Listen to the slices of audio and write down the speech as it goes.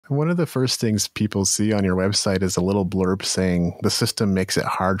One of the first things people see on your website is a little blurb saying the system makes it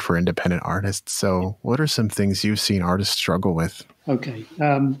hard for independent artists. So what are some things you've seen artists struggle with? Okay.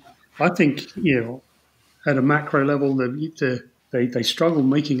 I think, at a macro level, they struggle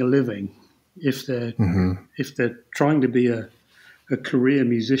making a living if they're trying to be a career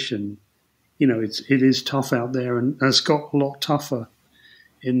musician. It is tough out there, and it's got a lot tougher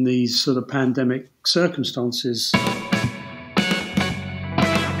in these sort of pandemic circumstances.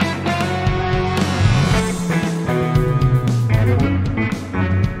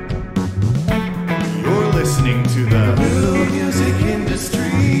 You're listening to the New Music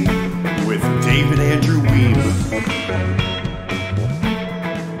Industry with David Andrew Wiebe.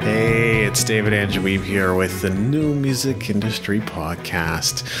 Hey, it's David Andrew Wiebe here with the New Music Industry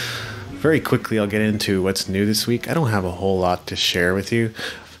podcast. Very quickly, I'll get into what's new this week. I don't have a whole lot to share with you.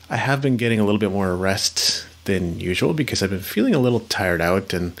 I have been getting a little bit more rest than usual because I've been feeling a little tired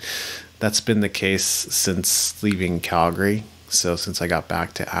out, and that's been the case since leaving Calgary. So since I got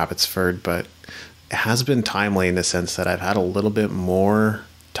back to Abbotsford, but it has been timely in the sense that I've had a little bit more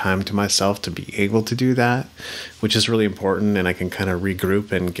time to myself to be able to do that, which is really important, and I can kind of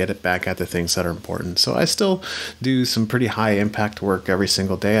regroup and get it back at the things that are important. So I still do some pretty high impact work every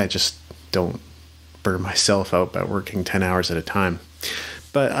single day. I just don't burn myself out by working 10 hours at a time.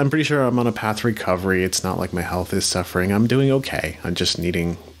 But I'm pretty sure I'm on a path to recovery. It's not like my health is suffering. I'm doing okay. I'm just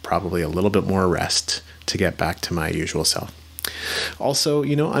needing probably a little bit more rest to get back to my usual self. Also,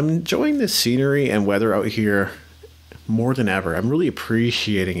 I'm enjoying the scenery and weather out here more than ever. I'm really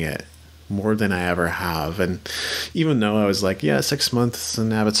appreciating it more than I ever have. And even though I was like, 6 months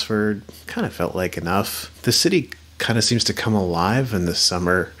in Abbotsford kind of felt like enough, the city kind of seems to come alive in the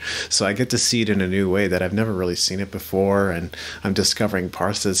summer. So I get to see it in a new way that I've never really seen it before. And I'm discovering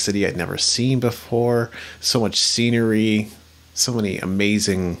parts of the city I'd never seen before. So much scenery, so many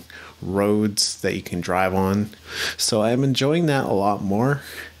amazing roads that you can drive on. So I'm enjoying that a lot more.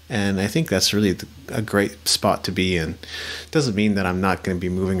 And I think that's really a great spot to be in. Doesn't mean that I'm not going to be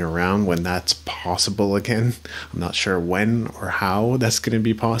moving around when that's possible again. I'm not sure when or how that's going to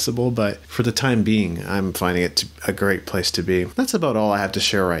be possible, but for the time being, I'm finding it a great place to be. That's about all I have to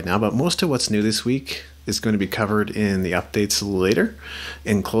share right now, but most of what's new this week is going to be covered in the updates later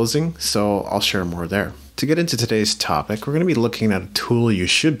in closing, so I'll share more there. To get into today's topic, we're going to be looking at a tool you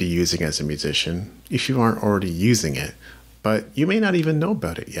should be using as a musician if you aren't already using it. But you may not even know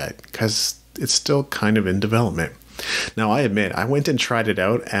about it yet because it's still kind of in development. Now, I admit, I went and tried it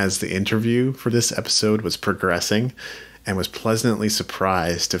out as the interview for this episode was progressing and was pleasantly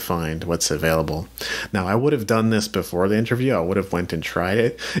surprised to find what's available. Now, I would have done this before the interview. I would have went and tried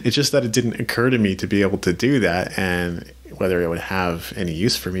it. It's just that it didn't occur to me to be able to do that and whether it would have any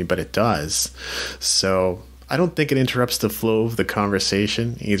use for me, but it does. So I don't think it interrupts the flow of the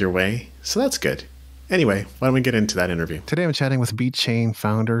conversation either way. So that's good. Anyway, why don't we get into that interview? Today I'm chatting with Beatchain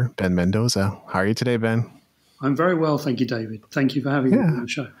founder Ben Mendoza. How are you today, Ben? I'm very well, thank you, David. Thank you for having me on the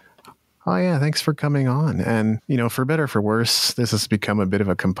show. Oh, yeah. Thanks for coming on. And, for better or for worse, this has become a bit of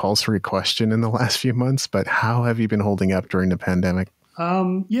a compulsory question in the last few months. But how have you been holding up during the pandemic?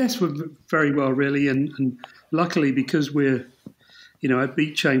 Yes, we're very well, really. And luckily, because we're, at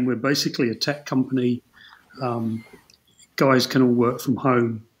Beatchain, we're basically a tech company. Guys can all work from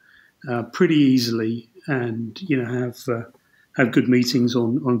home pretty easily and, have good meetings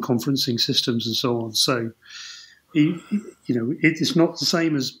on conferencing systems and so on. So, it's not the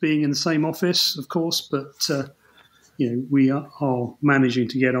same as being in the same office, of course, but, we are managing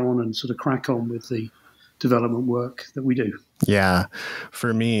to get on and sort of crack on with the development work that we do. Yeah,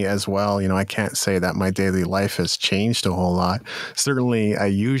 for me as well, I can't say that my daily life has changed a whole lot. Certainly, I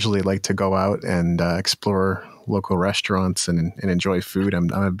usually like to go out and explore local restaurants and enjoy food.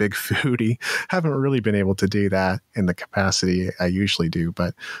 I'm a big foodie. Haven't really been able to do that in the capacity I usually do.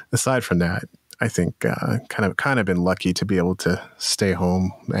 But aside from that, I think kind of been lucky to be able to stay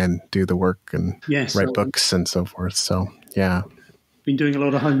home and do the work and write books and so forth. So, yeah. Been doing a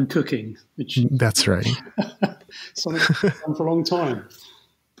lot of home cooking, which that's right. Something I've done for a long time.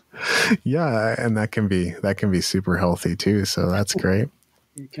 Yeah, and that can be super healthy too. So that's great.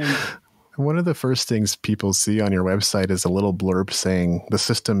 It can. One of the first things people see on your website is a little blurb saying the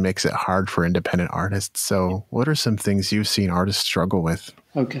system makes it hard for independent artists. So what are some things you've seen artists struggle with?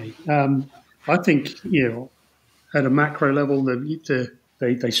 Okay. I think, at a macro level,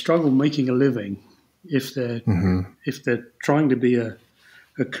 they struggle making a living if they're trying to be a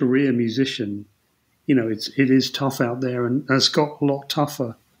career musician. It is tough out there, and it's got a lot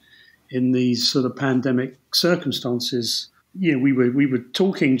tougher in these sort of pandemic circumstances. We were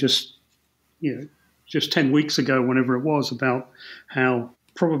talking just 10 weeks ago, whenever it was, about how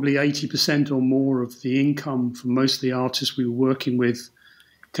probably 80% or more of the income for most of the artists we were working with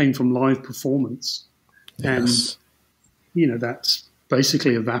came from live performance. Yes. And, that's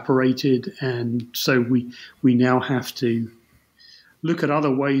basically evaporated. And so we now have to look at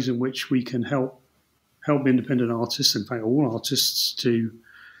other ways in which we can help independent artists, in fact, all artists, to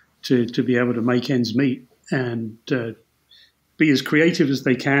be able to make ends meet and be as creative as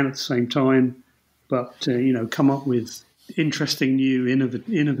they can at the same time, but come up with interesting, new,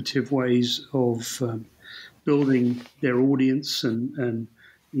 innovative ways of building their audience and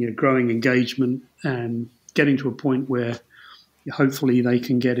growing engagement and getting to a point where hopefully they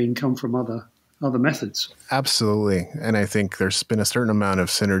can get income from other methods. Absolutely. And I think there's been a certain amount of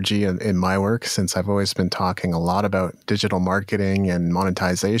synergy in my work, since I've always been talking a lot about digital marketing and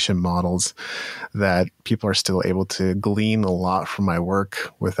monetization models, that people are still able to glean a lot from my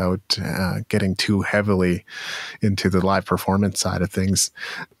work without getting too heavily into the live performance side of things.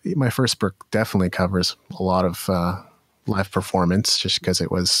 My first book definitely covers a lot of live performance, just because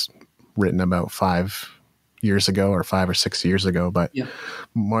it was written about 5 years ago or 5 or 6 years ago. But Yeah.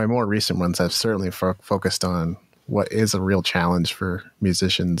 my more recent ones have certainly focused on what is a real challenge for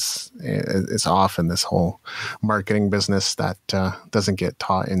musicians. It's often this whole marketing business that doesn't get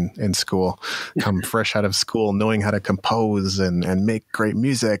taught in school. Come fresh out of school knowing how to compose and make great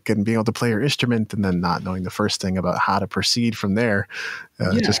music and being able to play your instrument, and then not knowing the first thing about how to proceed from there,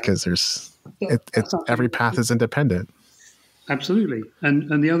 just because every path is independent. Absolutely.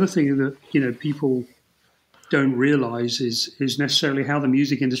 And the other thing that people don't realize is necessarily how the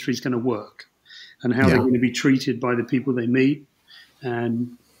music industry is going to work and how they're going to be treated by the people they meet,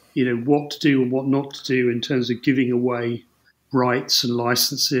 and what to do and what not to do in terms of giving away rights and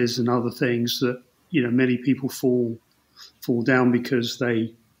licenses and other things that many people fall down because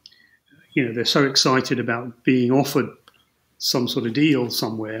they're so excited about being offered some sort of deal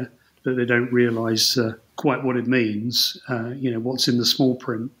somewhere that they don't realize quite what it means, what's in the small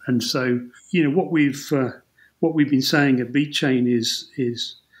print. And so what we've been saying at Beatchain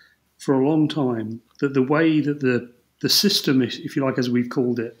is for a long time that the way that the system, if you like, as we've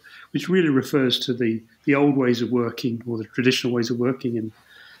called it, which really refers to the old ways of working or the traditional ways of working in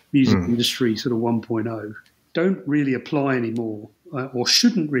music industry, sort of 1.0, don't really apply anymore, or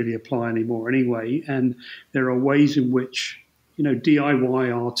shouldn't really apply anymore anyway. And there are ways in which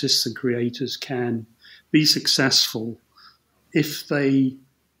DIY artists and creators can be successful if they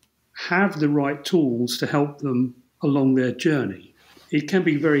have the right tools to help them along their journey. It can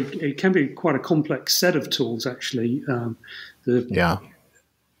be quite a complex set of tools, actually. But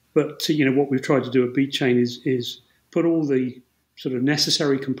what we've tried to do at Beatchain is put all the sort of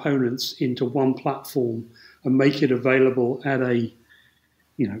necessary components into one platform and make it available at a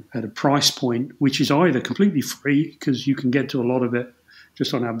price point which is either completely free, because you can get to a lot of it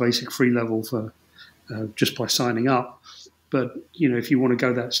just on our basic free level for just by signing up. But, if you want to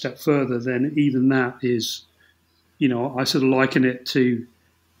go that step further, then even that is, I sort of liken it to,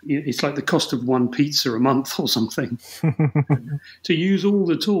 it's like the cost of one pizza a month or something. To use all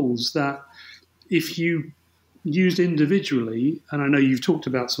the tools that if you used individually, and I know you've talked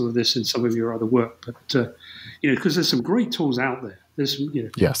about some of this in some of your other work, but, because there's some great tools out there. There's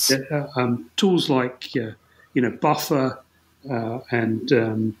Yes. Tools like, Buffer and,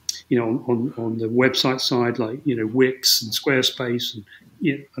 on the website side, like, Wix and Squarespace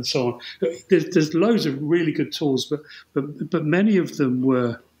and so on. There's loads of really good tools, but many of them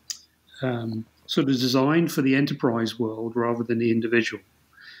were sort of designed for the enterprise world rather than the individual.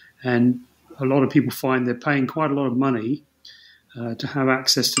 And a lot of people find they're paying quite a lot of money to have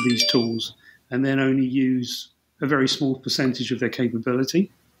access to these tools, and then only use a very small percentage of their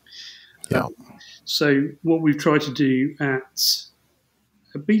capability. Yeah. So what we've tried to do at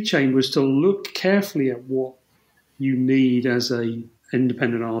Beatchain was to look carefully at what you need as a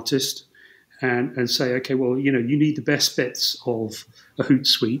independent artist and say, okay, well, you need the best bits of a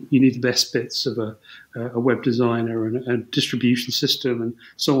Hootsuite, you need the best bits of a web designer and a distribution system and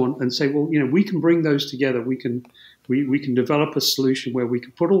so on, and say, well, we can bring those together. We can develop a solution where we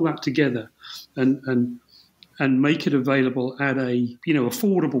can put all that together and make it available at a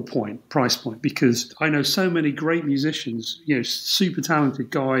affordable price point, because I know so many great musicians, super talented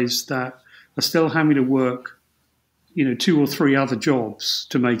guys that are still having to work 2 or 3 other jobs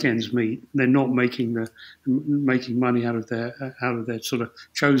to make ends meet. They're not making money out of their sort of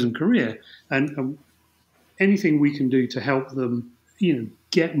chosen career, and anything we can do to help them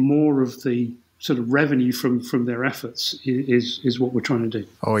get more of the sort of revenue from their efforts is what we're trying to do.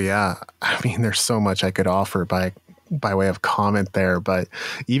 Oh yeah. I mean, there's so much I could offer by by way of comment there, but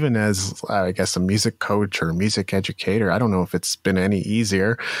even as I guess a music coach or music educator, I don't know if it's been any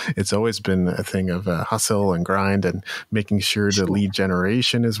easier. It's always been a thing of hustle and grind and making sure the lead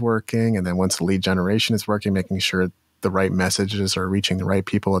generation is working. And then once the lead generation is working, making sure the right messages are reaching the right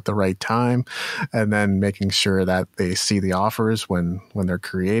people at the right time, and then making sure that they see the offers when they're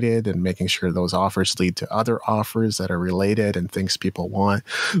created, and making sure those offers lead to other offers that are related and things people want.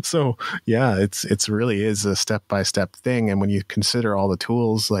 So yeah, it's really is a step-by-step thing. And when you consider all the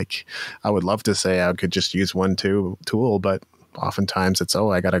tools, like I would love to say I could just use one tool, but oftentimes it's,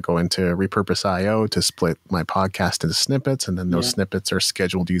 I got to go into repurpose IO to split my podcast into snippets. And then those snippets are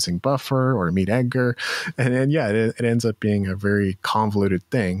scheduled using Buffer or Meet Edgar. And then, it ends up being a very convoluted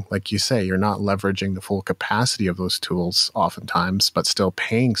thing. Like you say, you're not leveraging the full capacity of those tools oftentimes, but still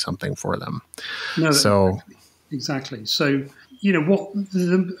paying something for them. No, exactly. So,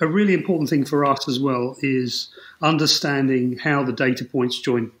 a really important thing for us as well is understanding how the data points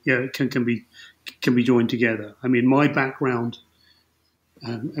can be joined together. I mean, my background,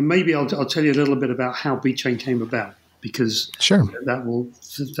 and maybe I'll tell you a little bit about how Beatchain came about, because that will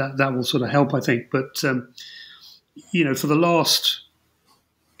sort of help, I think. But for the last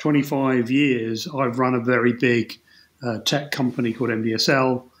 25 years, I've run a very big tech company called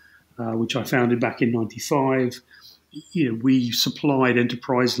MDSL, which I founded back in '95. We supplied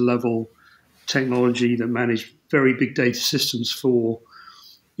enterprise level technology that managed very big data systems for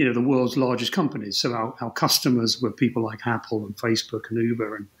the world's largest companies. So our customers were people like Apple and Facebook and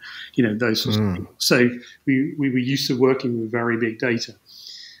Uber and, those sorts of people. So we were used to working with very big data.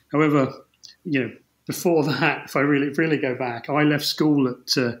 However, before that, if I really go back, I left school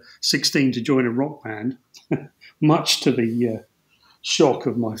at 16 to join a rock band, much to the shock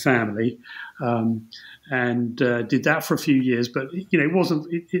of my family, and did that for a few years. But, it wasn't,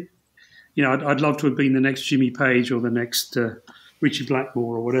 I'd love to have been the next Jimmy Page or the next Richie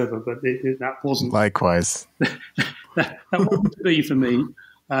Blackmore or whatever, but that wasn't. Likewise. that wasn't to be for me.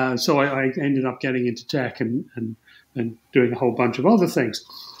 So I ended up getting into tech and doing a whole bunch of other things.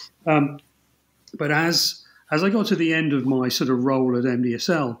 But as I got to the end of my sort of role at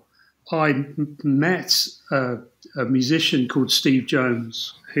MDSL, I met a musician called Steve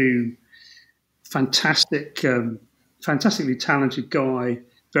Jones, who fantastically talented guy,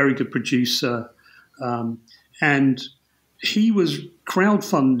 very good producer, and he was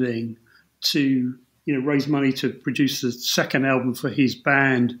crowdfunding to, raise money to produce the second album for his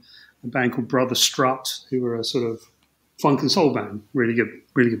band, a band called Brother Strut, who were a sort of funk and soul band, really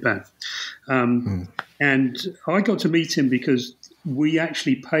good band. And I got to meet him because we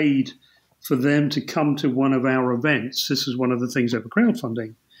actually paid for them to come to one of our events. This was one of the things over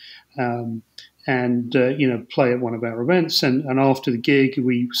crowdfunding, and play at one of our events. And after the gig,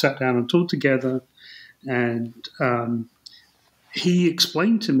 we sat down and talked together, and he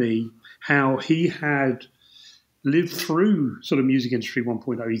explained to me how he had lived through sort of music industry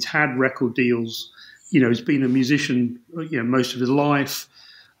 1.0. He's had record deals, he's been a musician, most of his life,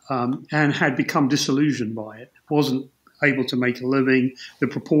 and had become disillusioned by it. Wasn't able to make a living. The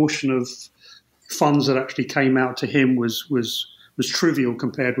proportion of funds that actually came out to him was trivial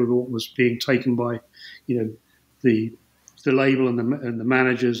compared with what was being taken by, the label and the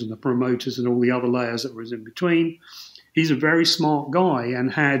managers and the promoters and all the other layers that was in between. He's a very smart guy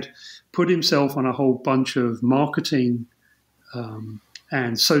and had put himself on a whole bunch of marketing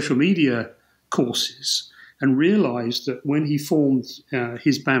and social media courses, and realized that when he formed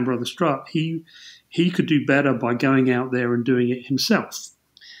his band Brother Strut, he could do better by going out there and doing it himself.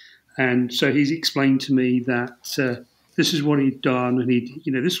 And so he's explained to me that this is what he'd done,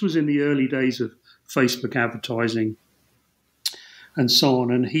 and this was in the early days of Facebook advertising and so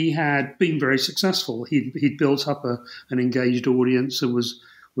on. And he had been very successful. He'd built up an engaged audience and was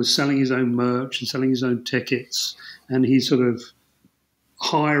selling his own merch and selling his own tickets. And he's sort of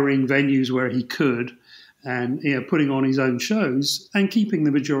hiring venues where he could and putting on his own shows and keeping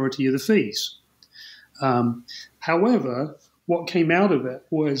the majority of the fees. However, what came out of it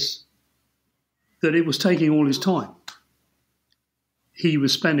was that it was taking all his time. He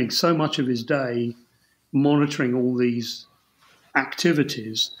was spending so much of his day monitoring all these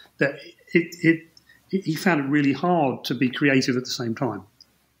activities that he found it really hard to be creative at the same time.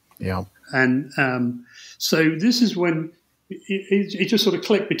 Yeah. And so this is when it just sort of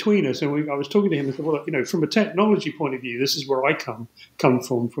clicked between us. And I was talking to him and said, well, from a technology point of view, this is where I come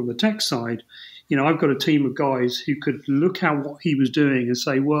from the tech side. I've got a team of guys who could look at what he was doing and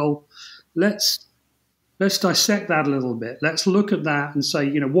say, well, let's dissect that a little bit. Let's look at that and say,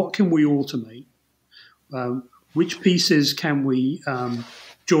 what can we automate? Which pieces can we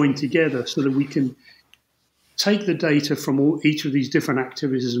join together so that we can take the data from each of these different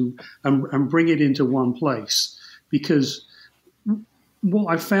activities and bring it into one place. Because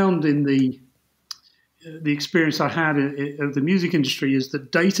what I found in the experience I had of the music industry is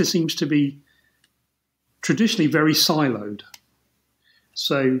that data seems to be traditionally very siloed.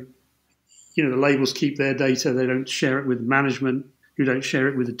 So, the labels keep their data. They don't share it with management, who don't share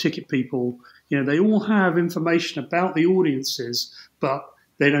it with the ticket people. They all have information about the audiences, but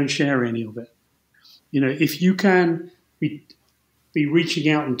they don't share any of it. If you can be reaching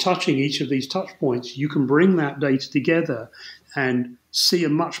out and touching each of these touch points, you can bring that data together and see a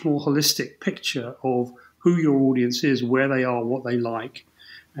much more holistic picture of who your audience is, where they are, what they like,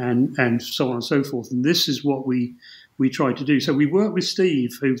 and so on and so forth. And this is what we try to do. So we worked with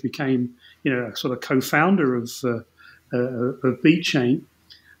Steve, who became, a sort of co-founder of Beatchain.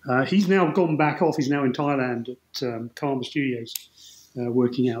 He's now gone back off. He's now in Thailand at Karma Studios,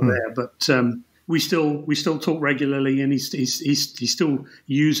 working out there. But we still talk regularly, and he still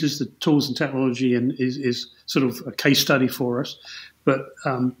uses the tools and technology, and is sort of a case study for us. But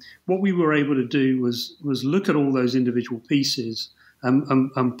what we were able to do was look at all those individual pieces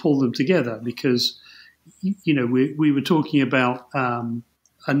and pull them together, because we were talking about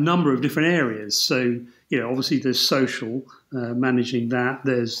a number of different areas. So obviously there's social, managing that.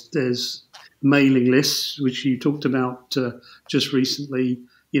 There's mailing lists, which you talked about just recently.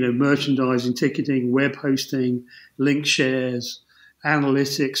 Merchandising, ticketing, web hosting, link shares,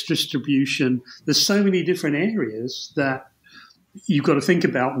 analytics, distribution. There's so many different areas that you've got to think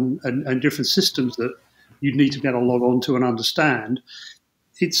about, and different systems that you need to be able to log on to and understand.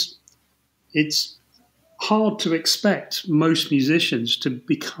 It's hard to expect most musicians to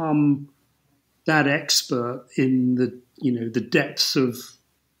become that expert in the depths of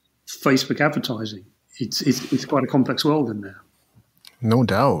Facebook advertising. It's quite a complex world in there. No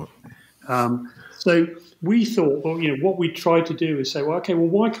doubt. So we thought, what we tried to do is say, why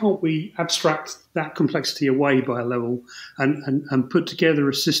can't we abstract that complexity away by a level and put together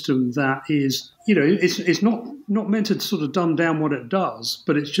a system that is, it's not meant to sort of dumb down what it does,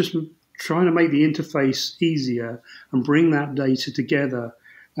 but it's just trying to make the interface easier and bring that data together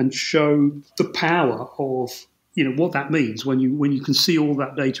and show the power of what that means when you can see all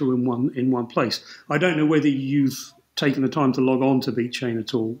that data in one place. I don't know whether you've taken the time to log on to Beatchain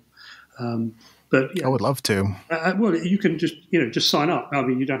at all, but yeah, I would love to. Well, you can just sign up. I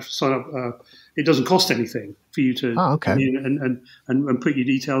mean, you don't have to sign up. It doesn't cost anything for you to come in and put your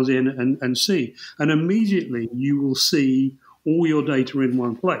details in and see. And immediately you will see all your data in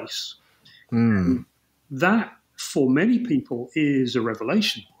one place. That, for many people, is a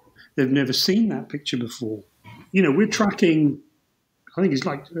revelation. They've never seen that picture before. We're tracking, I think it's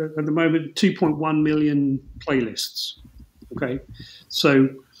like at the moment 2.1 million playlists. Okay, so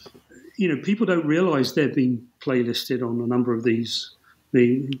people don't realize they're being playlisted on a number of these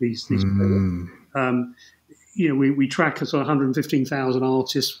playlists. We track as 115,000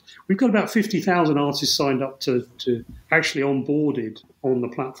 artists. We've got about 50,000 artists signed up to actually onboarded on the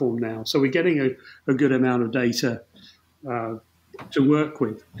platform now. So we're getting a good amount of data to work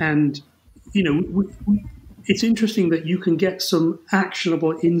with. And, it's interesting that you can get some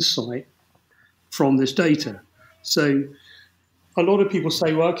actionable insight from this data. So a lot of people say,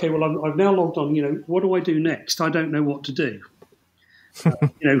 I've now logged on, what do I do next? I don't know what to do.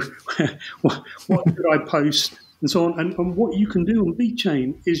 What should I post and so on. And what you can do on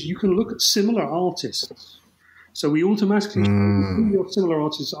Beatchain is you can look at similar artists. So we automatically show who your similar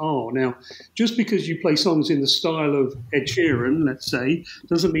artists are. Now, just because you play songs in the style of Ed Sheeran, let's say,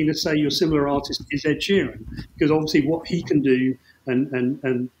 doesn't mean to say your similar artist is Ed Sheeran, because obviously what he can do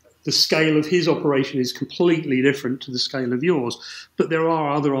and the scale of his operation is completely different to the scale of yours. But there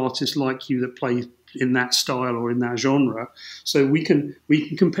are other artists like you that play in that style or in that genre. So we can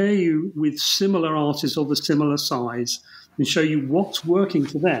compare you with similar artists of a similar size and show you what's working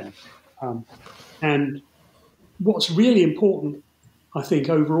for them. And what's really important, I think,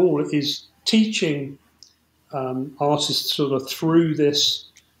 overall, is teaching artists sort of through this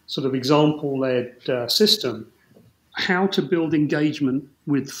sort of example-led system how to build engagement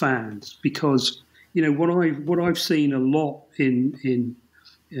with fans. Because, what I've seen a lot in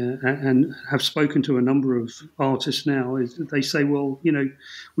and have spoken to a number of artists now is that they say, well,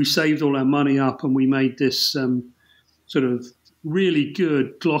 we saved all our money up and we made this sort of really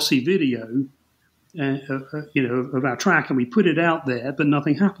good glossy video of our track, and we put it out there, but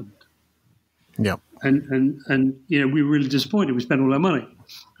nothing happened. Yeah. And we were really disappointed. We spent all our money.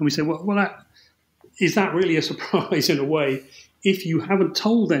 And we said, well, is that really a surprise in a way if you haven't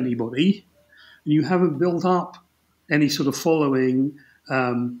told anybody and you haven't built up any sort of following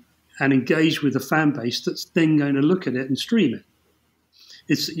and and engage with a fan base that's then going to look at it and stream it.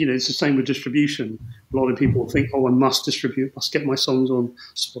 It's the same with distribution. A lot of people think, oh, I must distribute, must get my songs on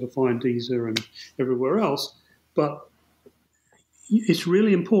Spotify and Deezer and everywhere else. But it's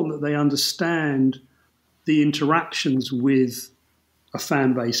really important that they understand the interactions with a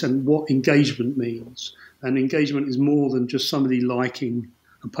fan base and what engagement means. And engagement is more than just somebody liking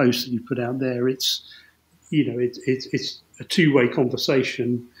a post that you put out there. It's a two-way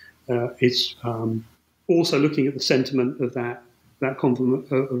conversation. It's also looking at the sentiment of that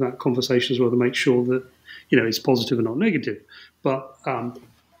conversation as well to make sure that it's positive and not negative. But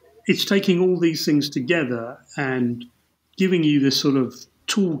it's taking all these things together and giving you this sort of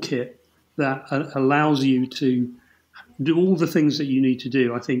toolkit that allows you to do all the things that you need to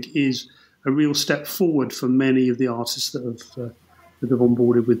do. I think is a real step forward for many of the artists that have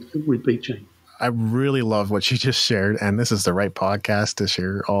onboarded with Beatchain. I really love what you just shared, and this is the right podcast to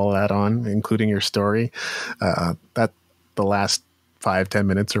share all that on, including your story. That the last 5-10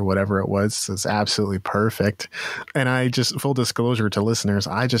 minutes or whatever it was is absolutely perfect. And I just, full disclosure to listeners,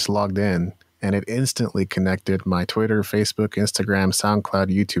 I just logged in and it instantly connected my Twitter, Facebook, Instagram, SoundCloud,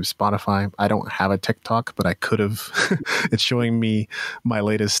 YouTube, Spotify. I don't have a TikTok, but I could have. It's showing me my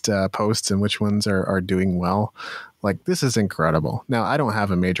latest posts and which ones are doing well. Like, this is incredible. Now, I don't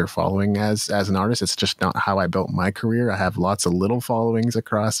have a major following as an artist. It's just not how I built my career. I have lots of little followings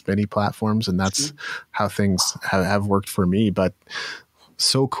across many platforms, and that's how things have worked for me. But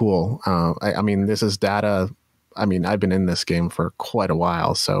so cool. I mean, this is data. I mean, I've been in this game for quite a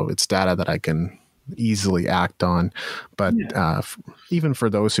while, so it's data that I can easily act on. But even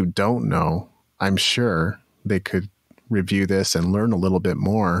for those who don't know, I'm sure they could review this and learn a little bit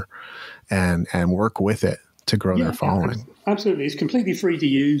more and work with it to grow their following. Absolutely. It's completely free to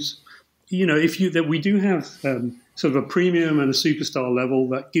use. We do have sort of a premium and a superstar level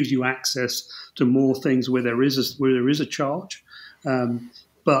that gives you access to more things where there is a charge.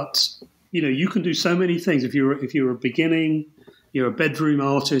 But you can do so many things. If you're a beginning, you're a bedroom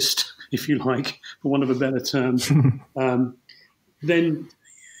artist, if you like, for want of a better term, then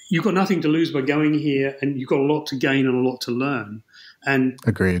you've got nothing to lose by going here, and you've got a lot to gain and a lot to learn. And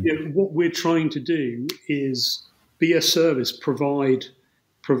agreed. What we're trying to do is be a service, provide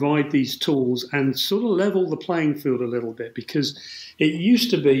these tools, and sort of level the playing field a little bit, because it used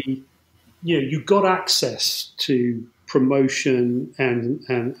to be, you got access to promotion and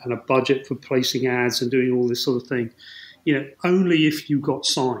a budget for placing ads and doing all this sort of thing, only if you got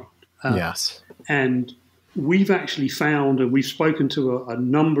signed. Yes. And we've actually found, and we've spoken to a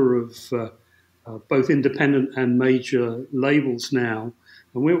number of both independent and major labels now,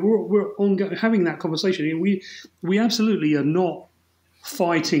 and we're having that conversation. We absolutely are not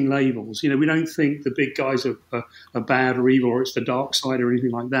fighting labels. We don't think the big guys are bad or evil, or it's the dark side or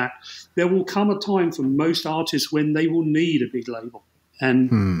anything like that. There will come a time for most artists when they will need a big label,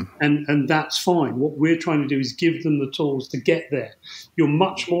 and that's fine. What we're trying to do is give them the tools to get there. You're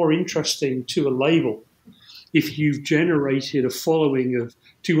much more interesting to a label if you've generated a following of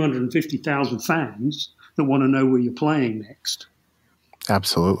 250,000 fans that want to know where you're playing next.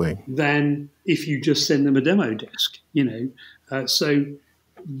 Absolutely. Than if you just send them a demo disc, So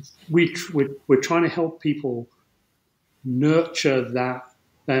we're trying to help people nurture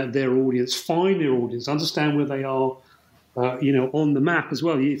their audience, find their audience, understand where they are, on the map as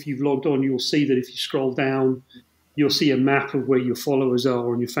well. If you've logged on, you'll see that if you scroll down, you'll see a map of where your followers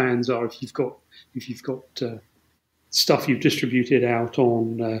are and your fans are. If you've got stuff you've distributed out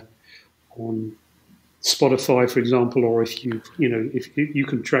on Spotify, for example, or if you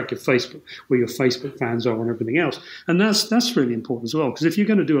can track your Facebook, where your Facebook fans are and everything else, and that's really important as well, because if you're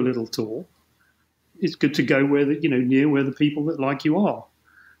going to do a little tour, it's good to go where near where the people that like you are,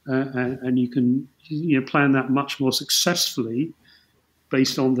 and you can plan that much more successfully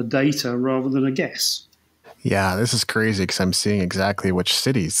based on the data rather than a guess. Yeah, this is crazy because I'm seeing exactly which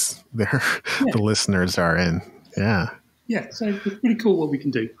cities the listeners are in. Yeah. So it's pretty cool what we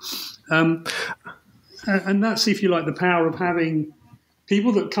can do. And that's, if you like, the power of having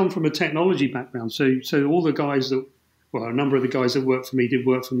people that come from a technology background. So all the guys a number of the guys that work for me did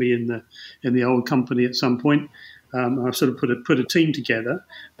work for me in the old company at some point. I've sort of put a team together.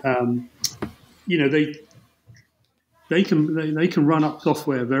 They can run up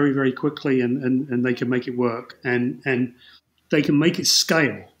software very, very quickly, and they can make it work, and they can make it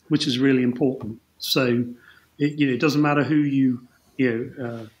scale, which is really important. So it doesn't matter who you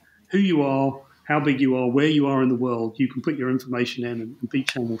are, how big you are, where you are in the world. You can put your information in, and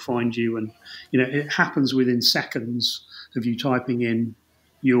Beatchain will find you, and it happens within seconds of you typing in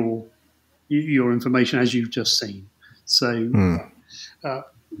your information, as you've just seen. So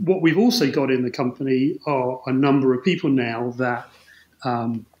what we've also got in the company are a number of people now that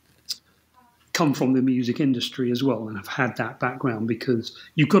come from the music industry as well and have had that background, because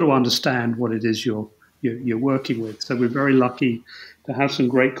you've got to understand what it is you're working with. So we're very lucky to have some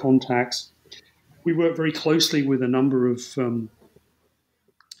great contacts. We work very closely with a number of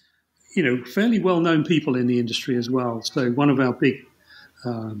fairly well-known people in the industry as well. So one of our big,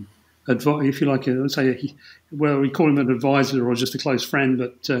 if you like, let's say, we call him an advisor or just a close friend,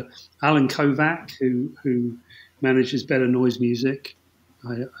 but Alan Kovac, who manages Better Noise Music.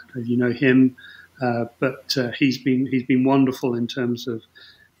 I don't know if you know him, but he's been wonderful in terms of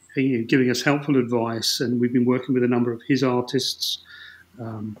giving us helpful advice, and we've been working with a number of his artists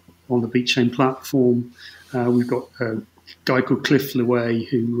on the Beatchain platform. We've got a guy called Cliff Leway,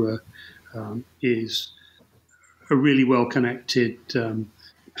 who is a really well-connected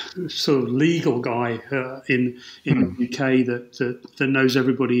sort of legal guy in the UK that knows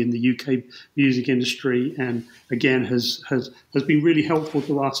everybody in the UK music industry, and again has been really helpful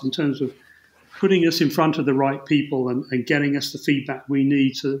to us in terms of putting us in front of the right people and getting us the feedback we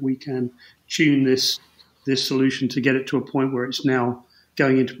need so that we can tune this solution to get it to a point where it's now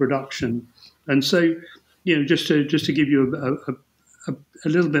going into production. And so, just to give you a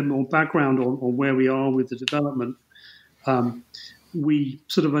little bit more background on where we are with the development, we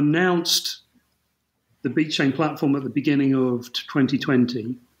sort of announced the Beatchain platform at the beginning of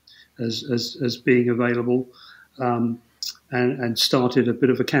 2020 as being available, and started a bit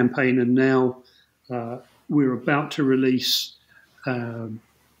of a campaign. And now we're about to release a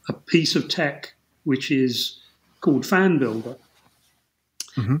piece of tech which is called Fan Builder.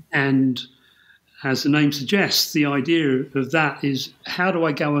 Mm-hmm. And as the name suggests, the idea of that is, how do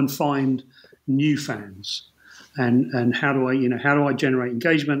I go and find new fans? And how do I generate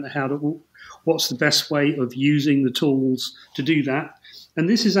engagement? What's the best way of using the tools to do that? And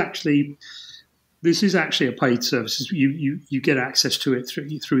this is actually a paid service. You get access to it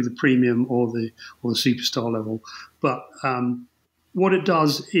through the premium or the superstar level. But what it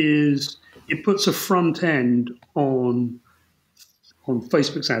does is it puts a front end on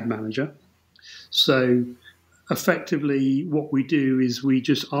Facebook's ad manager. So effectively, what we do is we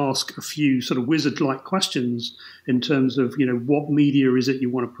just ask a few sort of wizard-like questions in terms of, what media is it you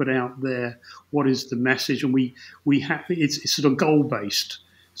want to put out there? What is the message? And it's sort of goal-based.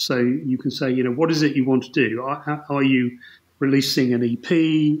 So you can say, what is it you want to do? Are you releasing an EP?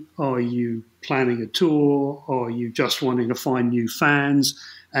 Are you planning a tour? Are you just wanting to find new fans?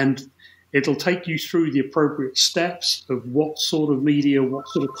 And it'll take you through the appropriate steps of what sort of media, what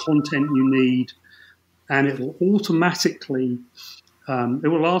sort of content you need. And it will automatically, it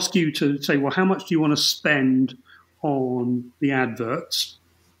will ask you to say, well, how much do you want to spend on the adverts?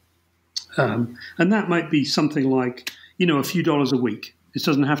 And that might be something like, a few dollars a week. It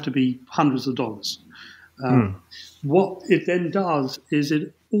doesn't have to be hundreds of dollars. What it then does is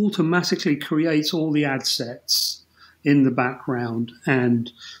it automatically creates all the ad sets in the background.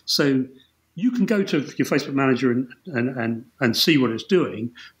 And so you can go to your Facebook manager and see what it's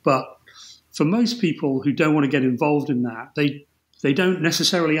doing. But for most people who don't want to get involved in that, they don't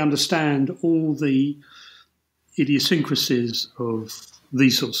necessarily understand all the idiosyncrasies of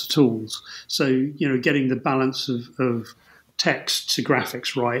these sorts of tools. So, getting the balance of text to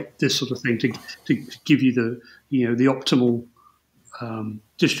graphics right, this sort of thing, to give you the optimal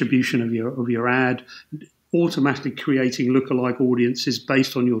distribution of your ad, automatically creating lookalike audiences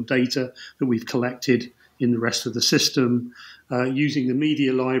based on your data that we've collected in the rest of the system, using the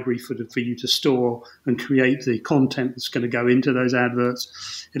media library for you to store and create the content that's going to go into those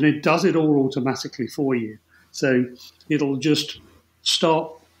adverts. And it does it all automatically for you. So it'll just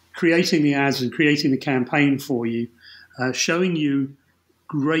start creating the ads and creating the campaign for you, showing you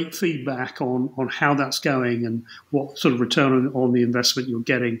great feedback on how that's going and what sort of return on the investment you're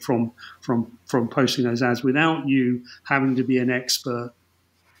getting from posting those ads, without you having to be an expert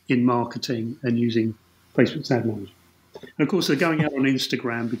in marketing and using Facebook's ad manager. And of course, they're going out on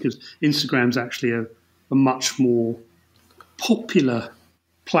Instagram, because Instagram's actually a much more popular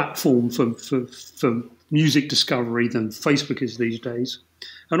platform for music discovery than Facebook is these days.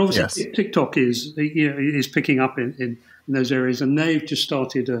 And obviously, yes, TikTok is picking up in those areas, and they've just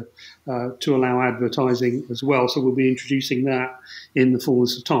started to allow advertising as well. So we'll be introducing that in the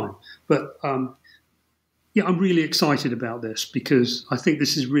fullness of time. But I'm really excited about this, because I think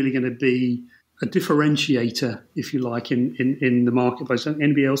this is really going to be a differentiator, if you like, in the marketplace.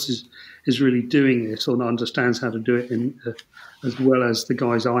 Anybody else is really doing this or understands how to do it as well as the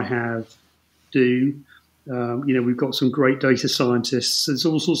guys I have do. We've got some great data scientists. There's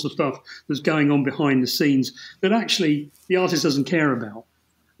all sorts of stuff that's going on behind the scenes that actually the artist doesn't care about.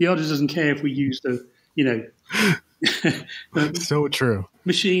 The artist doesn't care if we use the, So true.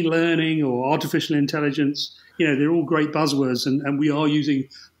 machine learning or artificial intelligence. They're all great buzzwords, and we are using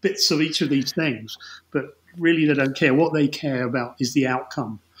bits of each of these things. But really, they don't care. What they care about is the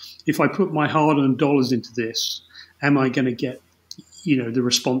outcome. If I put my hard-earned dollars into this, am I going to get, the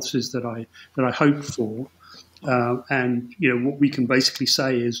responses that I hope for? And what we can basically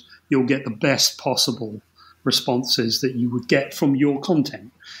say is you'll get the best possible responses that you would get from your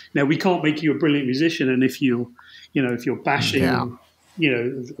content. Now, we can't make you a brilliant musician, and if you're bashing, a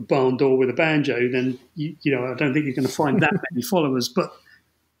barn door with a banjo, then I don't think you're going to find that many followers. But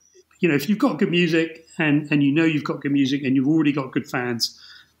if you've got good music and you've got good music and you've already got good fans,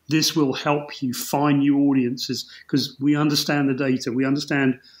 this will help you find new audiences, because we understand the data, we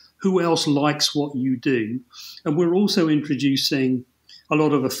understand who else likes what you do, and we're also introducing a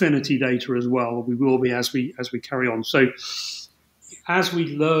lot of affinity data as well. We will be as we carry on. So as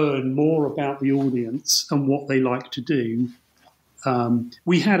we learn more about the audience and what they like to do,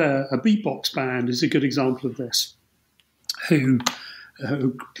 we had a beatbox band is a good example of this, who a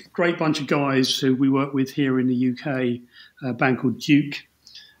great bunch of guys who we work with here in the UK, a band called Duke,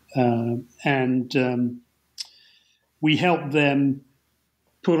 and we helped them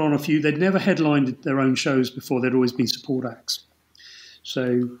put on a few. They'd never headlined their own shows before. They'd always been support acts.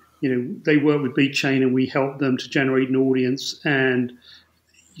 So, they worked with Beatchain, and we helped them to generate an audience and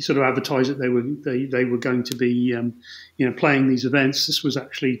sort of advertise that they were going to be, playing these events. This was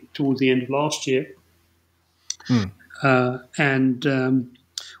actually towards the end of last year. And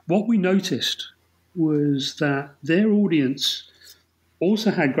what we noticed was that their audience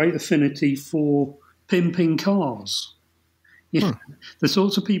also had great affinity for pimping cars. The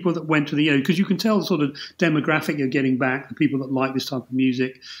sorts of people that went to because you can tell the sort of demographic you're getting back. The people that like this type of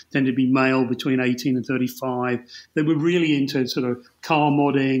music tend to be male between 18 and 35. They were really into sort of car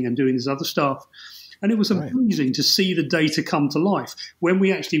modding and doing this other stuff. And it was amazing to see the data come to life. When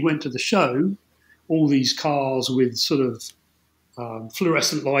we actually went to the show, all these cars with sort of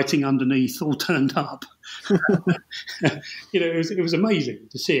fluorescent lighting underneath all turned up. It was amazing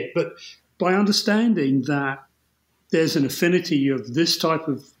to see it. But by understanding that there's an affinity of this type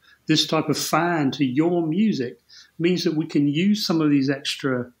of fan to your music, means that we can use some of these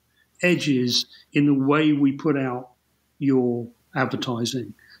extra edges in the way we put out your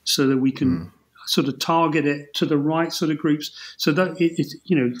advertising, so that we can sort of target it to the right sort of groups, so that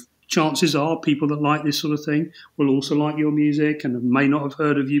chances are people that like this sort of thing will also like your music and may not have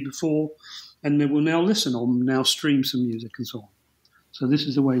heard of you before, and they will now listen or now stream some music and so on. So this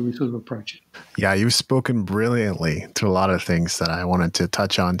is the way we sort of approach it. Yeah, you've spoken brilliantly to a lot of things that I wanted to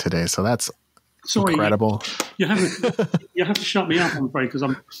touch on today. So that's incredible. You have to shut me up, I'm afraid, because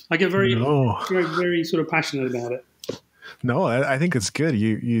I get very, very sort of passionate about it. No, I think it's good.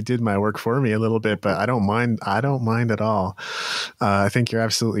 You did my work for me a little bit, but I don't mind. I don't mind at all. I think you're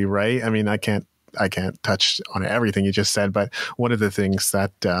absolutely right. I mean, I can't touch on everything you just said, but one of the things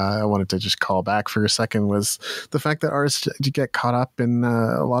that I wanted to just call back for a second was the fact that artists get caught up in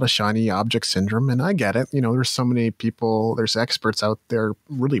a lot of shiny object syndrome. And I get it. There's so many people, there's experts out there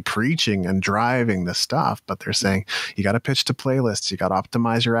really preaching and driving this stuff, but they're saying you got to pitch to playlists, you got to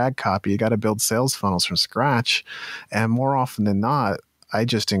optimize your ad copy, you got to build sales funnels from scratch. And more often than not, I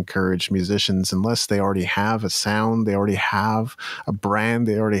just encourage musicians, unless they already have a sound, they already have a brand,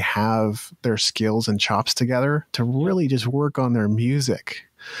 they already have their skills and chops together, to really just work on their music.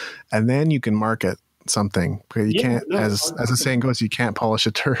 And then you can market something. You can't, as the saying goes, you can't polish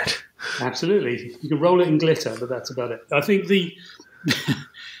a turd. Absolutely. You can roll it in glitter, but that's about it. I think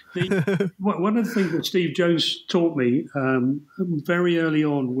one of the things that Steve Jones taught me very early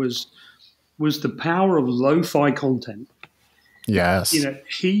on was the power of lo-fi content. Yes.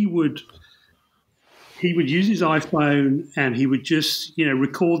 He would use his iPhone and he would just,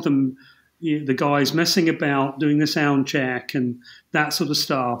 record them, the guys messing about, doing the sound check and that sort of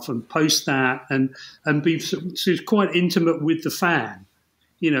stuff, and post that and be so quite intimate with the fan.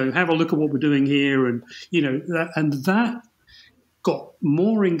 Have a look at what we're doing here, and that got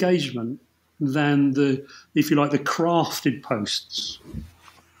more engagement than the crafted posts.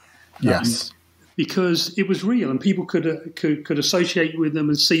 Yes. Because it was real and people could associate with them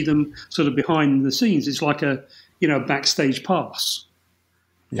and see them sort of behind the scenes. It's like a backstage pass,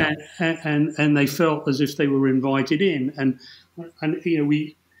 and they felt as if they were invited in, and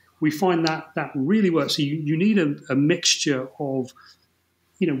we find that really works. So you need a mixture of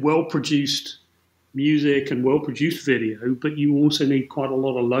well produced music and well produced video, but you also need quite a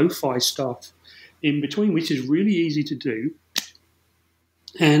lot of lo-fi stuff in between, which is really easy to do.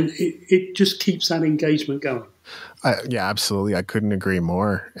 and it just keeps that engagement going. Yeah, absolutely. I couldn't agree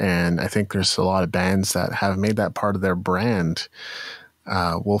more. And I think there's a lot of bands that have made that part of their brand.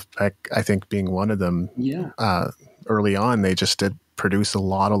 Wolfpack, I think, being one of them. Yeah. Early on, they just did produce a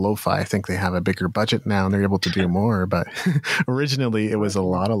lot of lo-fi. I think they have a bigger budget now and they're able to do more. But originally, it was a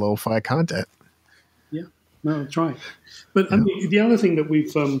lot of lo-fi content. Yeah, no, that's right. But I mean, the other thing that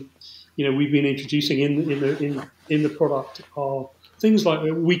we've been introducing in the product are things like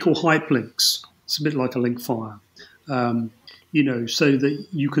we call hyperlinks. It's a bit like a link file, so that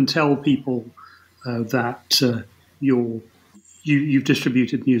you can tell people that you've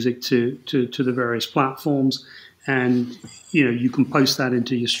distributed music to the various platforms, and you can post that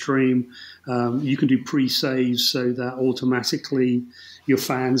into your stream. You can do pre-saves so that automatically your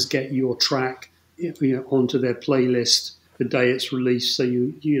fans get your track onto their playlist the day it's released, so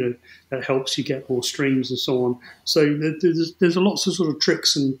that helps you get more streams and so on. So there's lots of sort of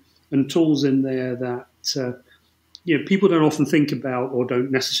tricks and tools in there that people don't often think about or don't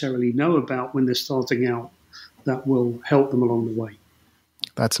necessarily know about when they're starting out, that will help them along the way.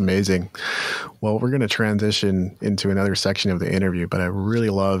 That's amazing. Well, we're going to transition into another section of the interview, but I really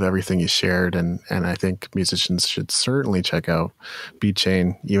love everything you shared, and I think musicians should certainly check out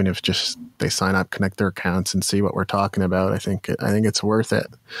Beatchain, even if just they sign up, connect their accounts, and see what we're talking about. I think it's worth it.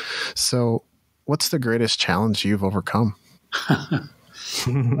 So, what's the greatest challenge you've overcome?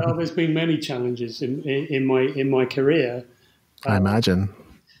 Well, there's been many challenges in my career. I imagine.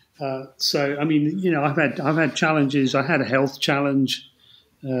 So, I mean, I've had challenges. I had a health challenge.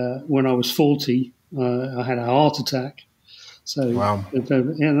 When I was 40, I had a heart attack. So, wow.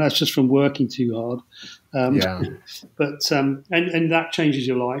 And that's just from working too hard. Yeah. But and that changes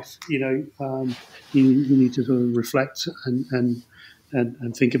your life. You need to sort of reflect and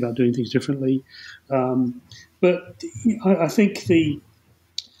think about doing things differently. But I think the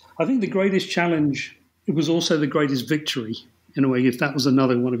greatest challenge, it was also the greatest victory in a way. If that was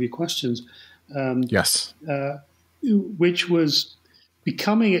another one of your questions. Yes. Which was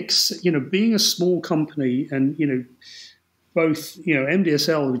becoming, being a small company, and both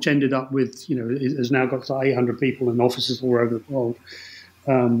MDSL, which ended up with has now got 800 people in offices all over the world,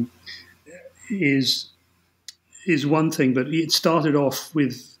 is one thing, but it started off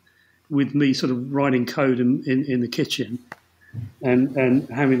with me sort of writing code in the kitchen, and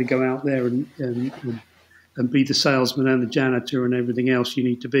having to go out there and be the salesman and the janitor and everything else you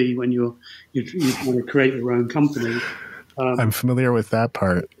need to be when you want to create your own company. I'm familiar with that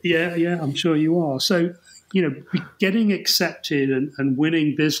part. Yeah, I'm sure you are. So, getting accepted and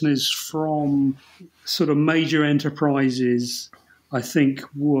winning business from sort of major enterprises, I think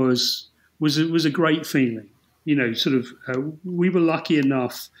was a great feeling. We were lucky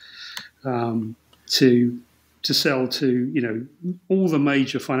enough to sell to all the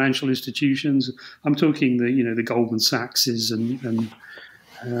major financial institutions. I'm talking the Goldman Sachses and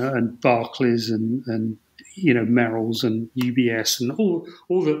Barclays and Merrill's and UBS and all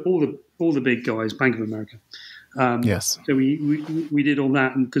the big guys, Bank of America. Yes. So we did all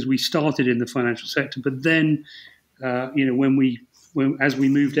that, and because we started in the financial sector, but then as we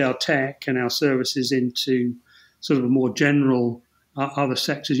moved our tech and our services into sort of a more general other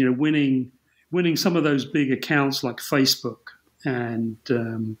sectors, winning some of those big accounts like Facebook and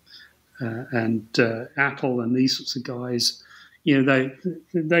Apple and these sorts of guys, they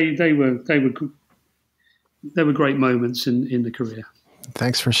were great moments in the career.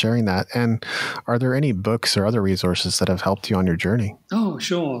 Thanks for sharing that. And are there any books or other resources that have helped you on your journey? Oh,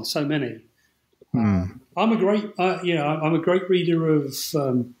 sure, so many. I'm a great reader of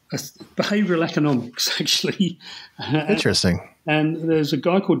behavioral economics, actually. Interesting. And there's a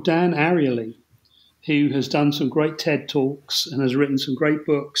guy called Dan Ariely who has done some great TED Talks and has written some great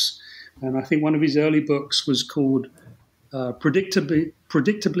books. And I think one of his early books was called Predictably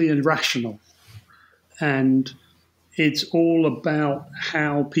Irrational. And it's all about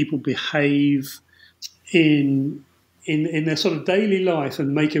how people behave in their sort of daily life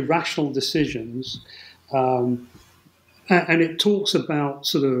and make irrational decisions. And it talks about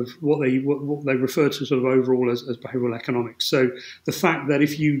sort of what they refer to sort of overall as behavioral economics. So the fact that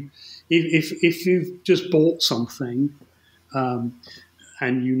if you've just bought something and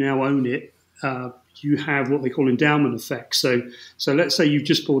you now own it, you have what they call endowment effects. So let's say you've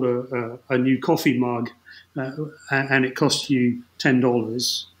just bought a new coffee mug and it costs you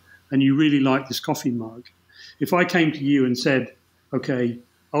 $10, and you really like this coffee mug. If I came to you and said, "Okay,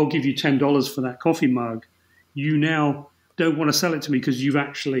 I'll give you $10 for that coffee mug," you now don't want to sell it to me because you've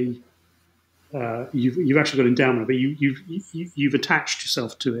actually got endowment, but you've attached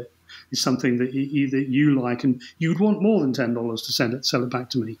yourself to it. is something that you like, and you'd want more than $10 to sell it back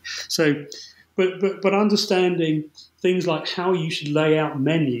to me. So, but understanding things like how you should lay out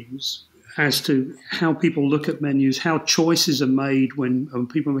menus, as to how people look at menus, how choices are made when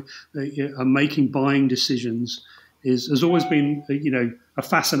people are making buying decisions, has always been a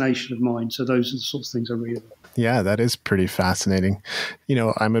fascination of mine. So those are the sorts of things I read about. Yeah, that is pretty fascinating.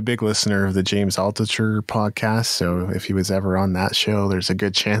 I'm a big listener of the James Altucher podcast. So if he was ever on that show, there's a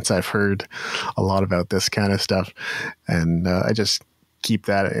good chance I've heard a lot about this kind of stuff. And I just keep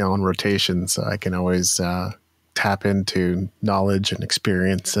that on rotation so I can always tap into knowledge and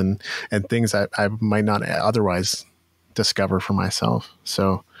experience and things I might not otherwise discover for myself.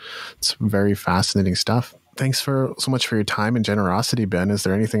 So it's very fascinating stuff. Thanks so much for your time and generosity, Ben. Is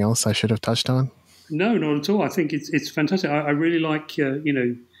there anything else I should have touched on? No, not at all. I think it's fantastic. I really like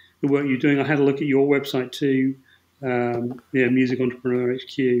the work you're doing. I had a look at your website too, Music Entrepreneur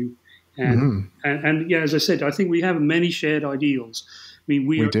HQ, and yeah, as I said, I think we have many shared ideals. I mean,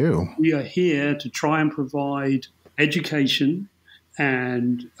 we are here to try and provide education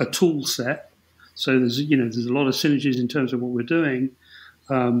and a tool set. So there's a lot of synergies in terms of what we're doing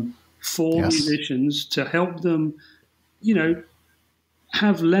for musicians to help them,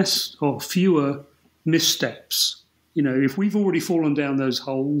 have less or fewer missteps. If we've already fallen down those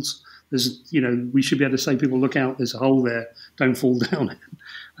holes, there's, we should be able to say, people, look out, there's a hole there, don't fall down it.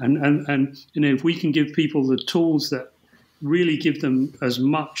 And if we can give people the tools that really give them as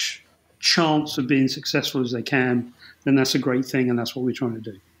much chance of being successful as they can, then that's a great thing, and that's what we're trying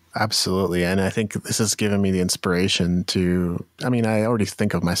to do. Absolutely. And I think this has given me the inspiration I already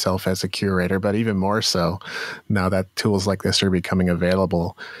think of myself as a curator, but even more so now that tools like this are becoming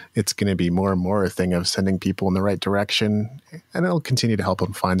available, it's going to be more and more a thing of sending people in the right direction, and it'll continue to help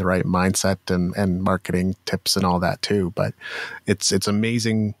them find the right mindset and marketing tips and all that too. But it's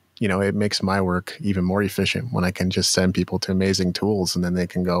amazing. It makes my work even more efficient when I can just send people to amazing tools, and then they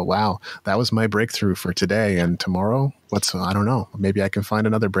can go, wow, that was my breakthrough for today. And tomorrow, I don't know, maybe I can find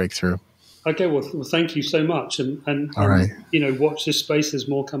another breakthrough. Okay, well, thank you so much. And all right. Watch this space. There's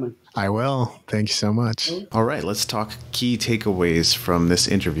more coming. I will. Thank you so much. All right, let's talk key takeaways from this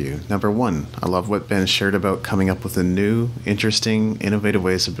interview. Number 1, I love what Ben shared about coming up with new, interesting, innovative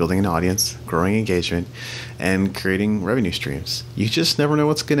ways of building an audience, growing engagement, and creating revenue streams. You just never know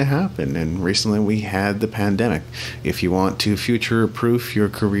what's going to happen. And recently we had the pandemic. If you want to future-proof your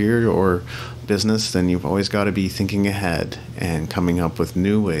career or business, then you've always got to be thinking ahead and coming up with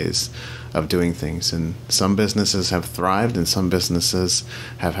new ways of doing things. And some businesses have thrived and some businesses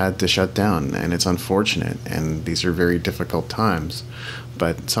have had to shut down, and it's unfortunate, and these are very difficult times.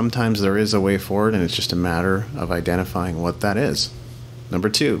 But sometimes there is a way forward, and it's just a matter of identifying what that is. Number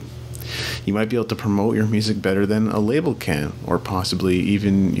 2, you might be able to promote your music better than a label can, or possibly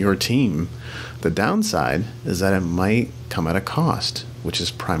even your team. The downside is that it might come at a cost, which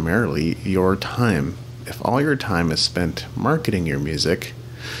is primarily your time. If all your time is spent marketing your music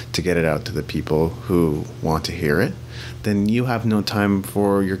to get it out to the people who want to hear it, then you have no time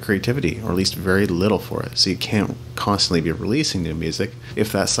for your creativity, or at least very little for it. So you can't constantly be releasing new music.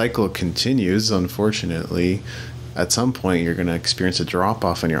 If that cycle continues, unfortunately, at some point you're going to experience a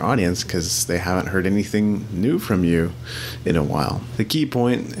drop-off in your audience because they haven't heard anything new from you in a while. The key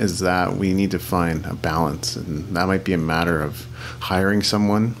point is that we need to find a balance, and that might be a matter of hiring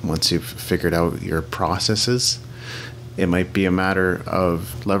someone once you've figured out your processes. It might be a matter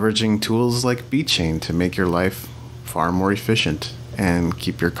of leveraging tools like Beatchain to make your life far more efficient and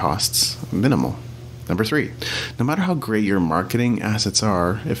keep your costs minimal. Number 3, no matter how great your marketing assets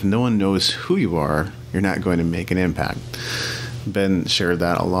are, if no one knows who you are, you're not going to make an impact. Ben shared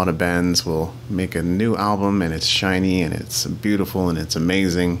that a lot of bands will make a new album and it's shiny and it's beautiful and it's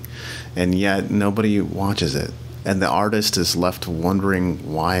amazing, and yet nobody watches it. And the artist is left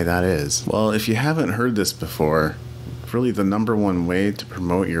wondering why that is. Well, if you haven't heard this before, really the number one way to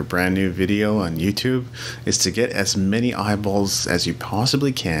promote your brand new video on YouTube is to get as many eyeballs as you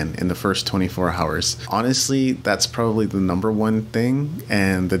possibly can in the first 24 hours. Honestly, that's probably the number one thing,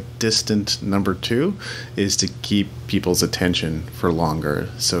 and the distant number 2 is to keep people's attention for longer.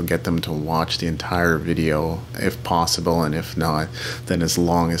 So get them to watch the entire video if possible, and if not, then as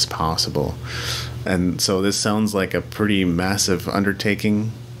long as possible. And so this sounds like a pretty massive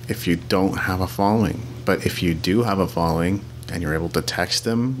undertaking if you don't have a following. But if you do have a following and you're able to text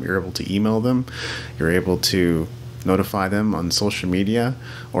them, you're able to email them, you're able to notify them on social media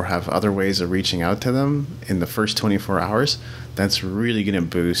or have other ways of reaching out to them in the first 24 hours, That's really going to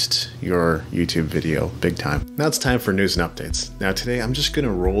boost your YouTube video big time. Now it's time for news and updates. Now today I'm just going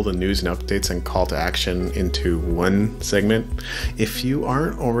to roll the news and updates and call to action into one segment. If you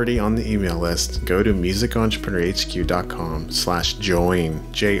aren't already on the email list, go to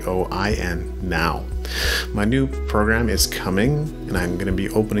musicentrepreneur.hq.com/join, Join now. My new program is coming and I'm going to be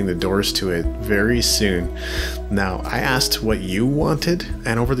opening the doors to it very soon. Now, I asked what you wanted,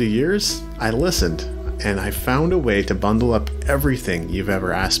 and over the years, I listened. And I found a way to bundle up everything you've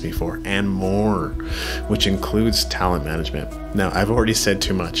ever asked me for and more, which includes talent management. Now, I've already said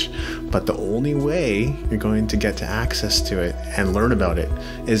too much, but the only way you're going to get to access to it and learn about it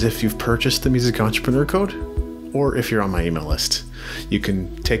is if you've purchased the Music Entrepreneur Code or if you're on my email list. You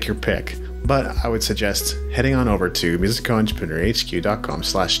can take your pick, but I would suggest heading on over to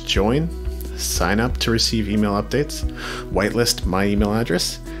musicentrepreneur.hq.com/join, sign up to receive email updates, whitelist my email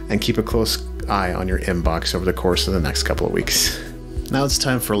address, and keep a close eye on your inbox over the course of the next couple of weeks. Now it's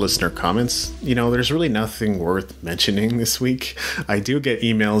time for listener comments. There's really nothing worth mentioning this week. I do get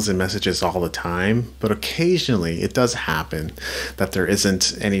emails and messages all the time, but occasionally it does happen that there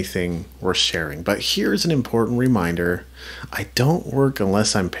isn't anything worth sharing. But here's an important reminder. I don't work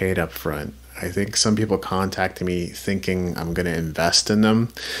unless I'm paid up front. I think some people contact me thinking I'm going to invest in them,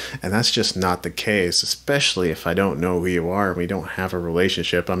 and that's just not the case, especially if I don't know who you are and we don't have a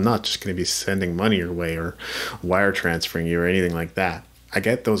relationship. I'm not just going to be sending money your way or wire transferring you or anything like that. I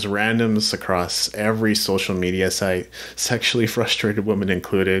get those randoms across every social media site, sexually frustrated women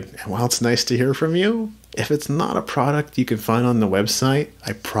included, and while it's nice to hear from you, if it's not a product you can find on the website,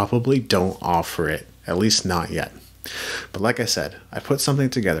 I probably don't offer it, at least not yet. But like I said, I put something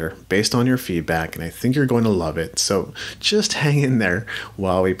together based on your feedback and I think you're going to love it. So just hang in there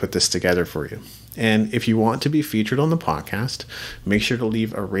while we put this together for you. And if you want to be featured on the podcast, make sure to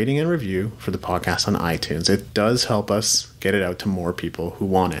leave a rating and review for the podcast on iTunes. It does help us get it out to more people who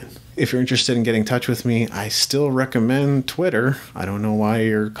want it. If you're interested in getting in touch with me, I still recommend Twitter. I don't know why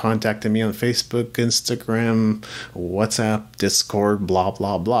you're contacting me on Facebook, Instagram, WhatsApp, Discord, blah,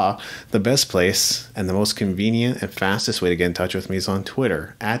 blah, blah. The best place and the most convenient and fastest way to get in touch with me is on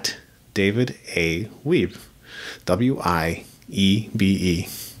Twitter at David A. Wiebe, Wiebe.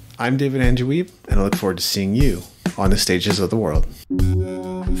 I'm David Andrew Wiebe, and I look forward to seeing you on the stages of the world.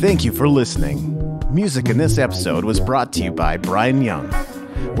 Thank you for listening. Music in this episode was brought to you by Brian Young.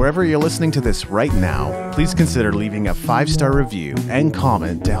 Wherever you're listening to this right now, please consider leaving a 5-star review and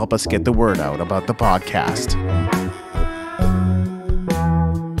comment to help us get the word out about the podcast.